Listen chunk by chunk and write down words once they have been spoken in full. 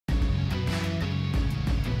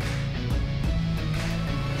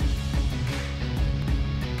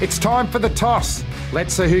It's time for the toss.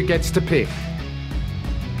 Let's see who gets to pick.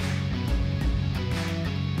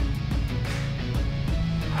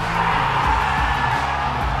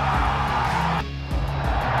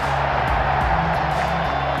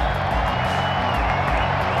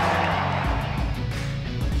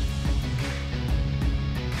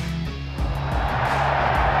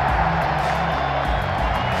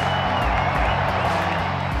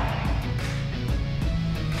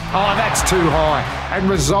 Oh, that's too high and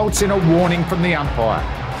results in a warning from the umpire.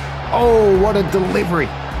 Oh, what a delivery.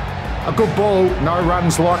 A good ball, no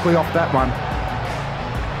runs likely off that one.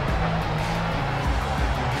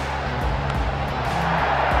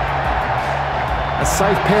 A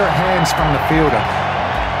safe pair of hands from the fielder.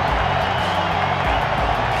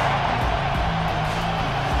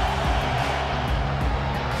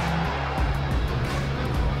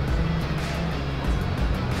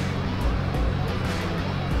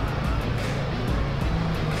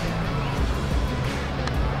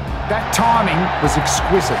 That timing was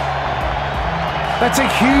exquisite. That's a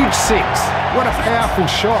huge six. What a powerful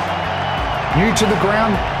shot. New to the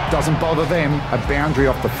ground, doesn't bother them. A boundary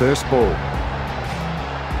off the first ball.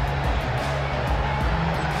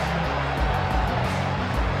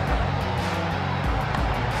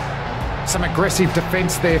 Some aggressive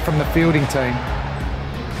defence there from the fielding team.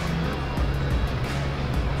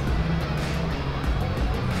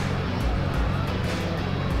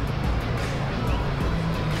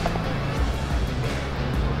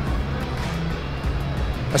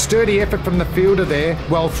 A sturdy effort from the fielder there,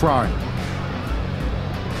 well thrown.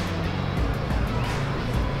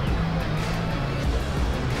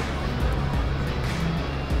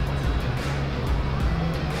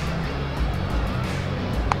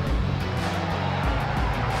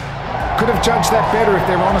 Could have judged that better if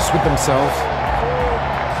they're honest with themselves.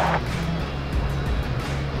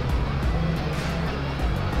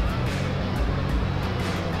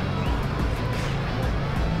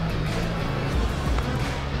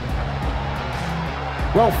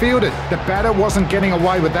 Well fielded. The batter wasn't getting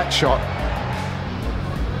away with that shot.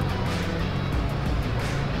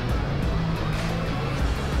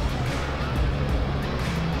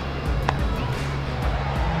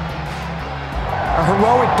 A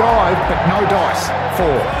heroic dive, but no dice. 4.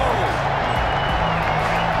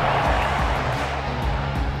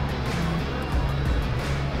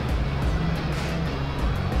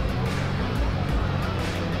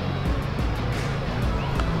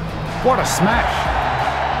 What a smash.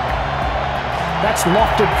 That's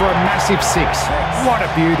lofted for a massive 6. What a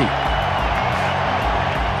beauty.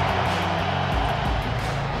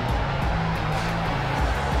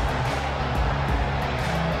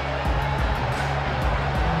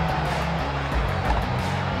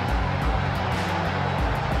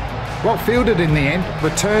 Well fielded in the end,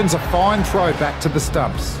 returns a fine throw back to the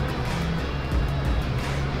stumps.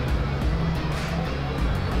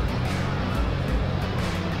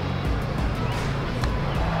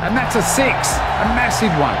 And that's a 6, a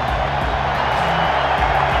massive one. 6.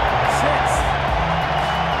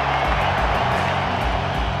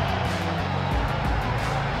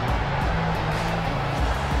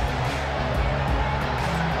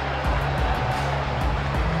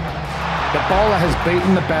 The bowler has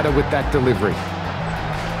beaten the batter with that delivery.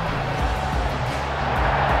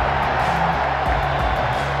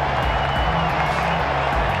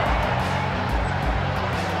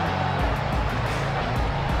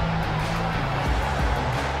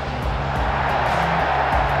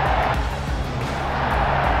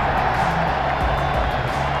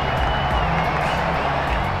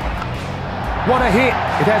 What a hit.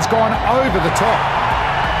 It has gone over the top.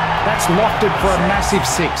 That's lofted for a massive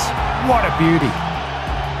 6. What a beauty.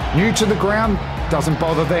 New to the ground, doesn't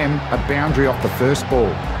bother them. A boundary off the first ball.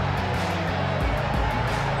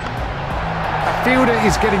 A fielder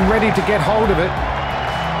is getting ready to get hold of it.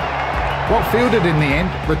 Well fielded in the end,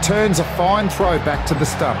 returns a fine throw back to the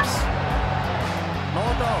stumps.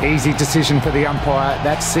 Easy decision for the umpire.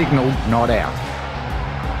 That signalled not out.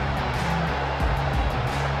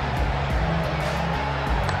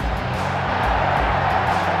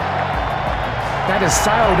 That has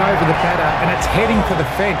sailed over the batter and it's heading for the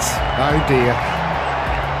fence. Oh dear.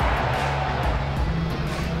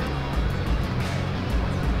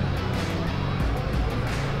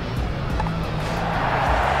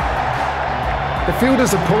 The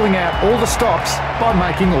fielders are pulling out all the stops by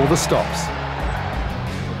making all the stops.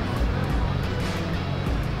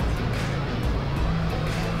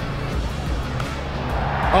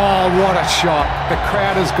 Oh, what a shot. The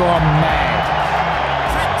crowd has gone mad.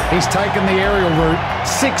 He's taken the aerial route.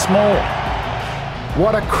 6 more.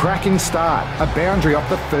 What a cracking start. A boundary off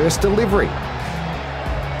the first delivery.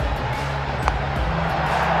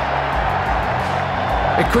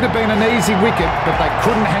 could have been an easy wicket, but they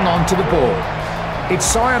couldn't hang on to the ball. It's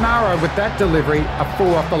sayonara with that delivery, a 4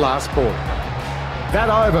 off the last ball. That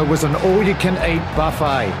over was an all-you-can-eat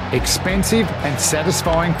buffet, expensive and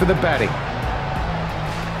satisfying for the batting.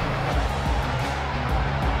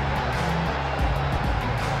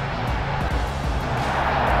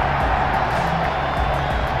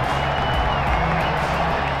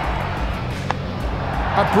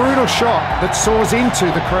 A brutal shot that soars into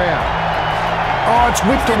the crowd. Oh, it's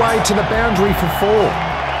whipped away to the boundary for 4.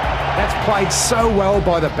 That's played so well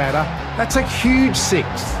by the batter. That's a huge 6.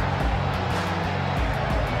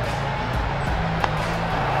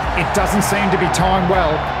 It doesn't seem to be timed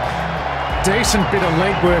well. Decent bit of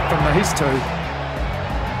leg work from these two.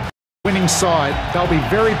 Winning side, they'll be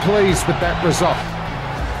very pleased with that result.